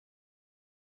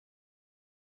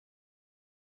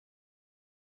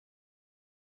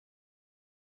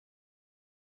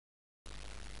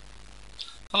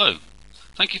Hello,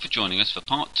 thank you for joining us for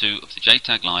part 2 of the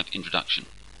JTAG Live introduction.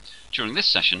 During this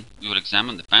session, we will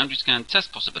examine the boundary scan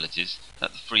test possibilities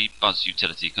that the free Buzz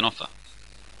utility can offer.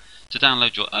 To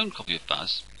download your own copy of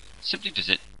Buzz, simply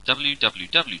visit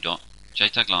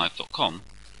www.jtaglive.com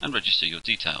and register your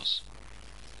details.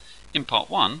 In part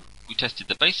 1, we tested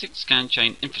the basic scan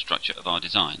chain infrastructure of our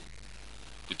design.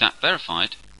 With that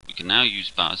verified, we can now use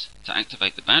Buzz to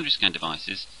activate the boundary scan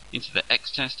devices into the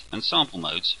X-test and sample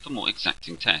modes for more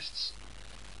exacting tests.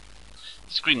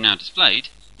 The screen now displayed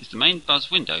is the main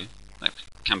Buzz window that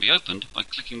can be opened by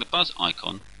clicking the Buzz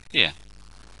icon here.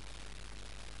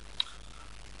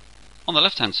 On the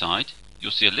left-hand side,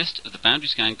 you'll see a list of the boundary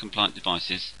scan compliant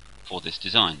devices for this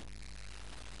design.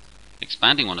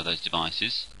 Expanding one of those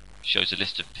devices shows a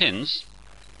list of pins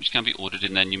which can be ordered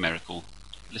in their numerical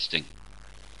listing.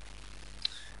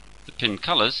 The pin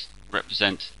colours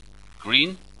represent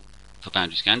green for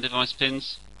boundary scan device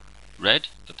pins, red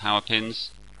for power pins,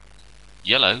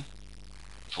 yellow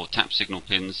for tap signal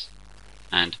pins,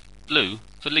 and blue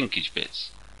for linkage bits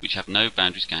which have no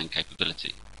boundary scan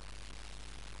capability.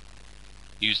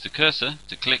 Use the cursor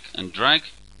to click and drag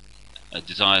a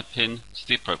desired pin to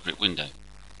the appropriate window.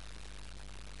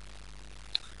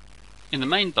 In the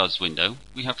main Buzz window,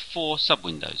 we have 4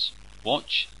 sub-windows: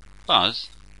 Watch, Buzz,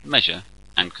 Measure,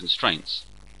 and Constraints.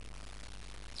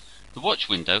 The Watch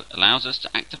window allows us to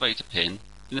activate a pin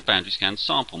in the boundary scan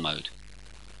sample mode.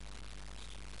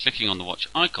 Clicking on the Watch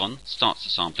icon starts the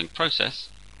sampling process,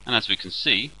 and as we can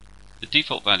see, the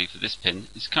default value for this pin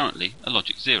is currently a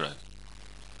logic 0.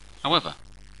 However,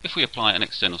 if we apply an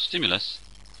external stimulus,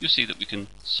 you'll see that we can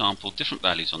sample different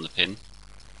values on the pin,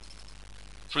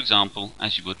 for example,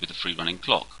 as you would with a free running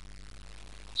clock.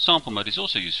 Sample mode is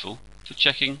also useful for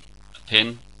checking a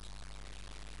pin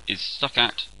is stuck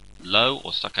at low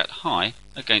or stuck at high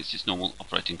against its normal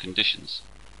operating conditions.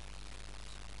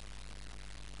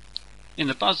 In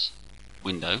the Buzz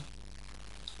window,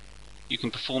 you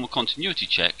can perform a continuity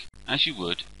check as you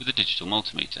would with a digital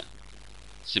multimeter.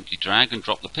 Simply drag and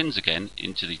drop the pins again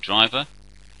into the driver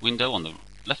window on the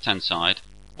left hand side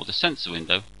or the sensor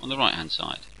window on the right hand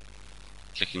side.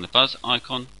 Clicking the Buzz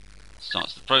icon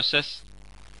starts the process,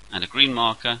 and a green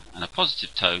marker and a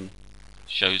positive tone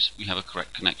shows we have a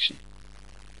correct connection.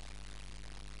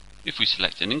 If we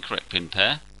select an incorrect pin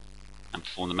pair and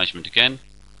perform the measurement again,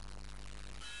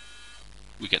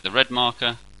 we get the red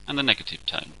marker and the negative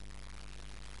tone.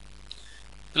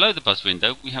 Below the Buzz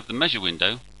window, we have the Measure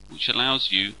window, which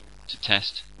allows you to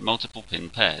test multiple pin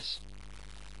pairs,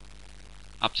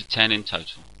 up to 10 in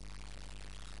total.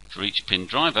 For each pin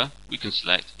driver, we can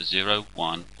select a 0,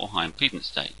 1 or high impedance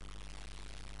state.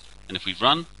 And if we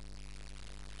run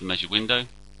the Measure window,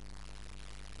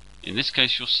 in this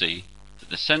case you'll see that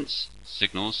the sense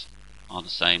signals are the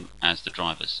same as the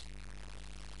drivers.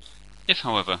 If,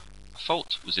 however, a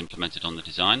fault was implemented on the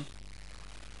design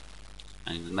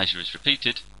and the measure is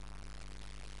repeated,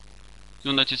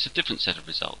 you'll notice a different set of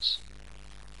results.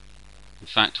 In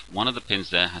fact, one of the pins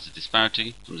there has a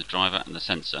disparity from the driver and the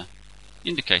sensor,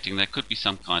 indicating there could be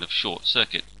some kind of short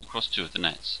circuit across 2 of the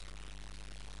nets.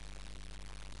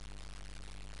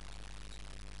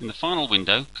 In the final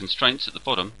window, Constraints, at the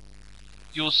bottom,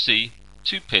 you'll see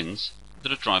 2 pins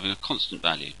that are driving a constant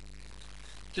value.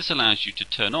 This allows you to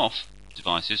turn off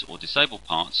devices or disable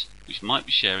parts which might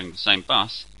be sharing the same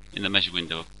bus in the Measure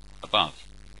window above.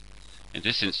 In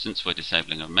this instance, we're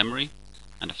disabling a memory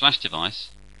and a flash device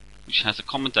which has a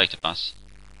common data bus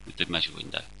with the Measure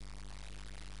window.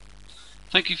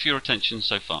 Thank you for your attention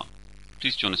so far.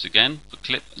 Please join us again for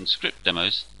clip and script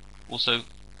demos also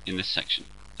in this section.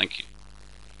 Thank you.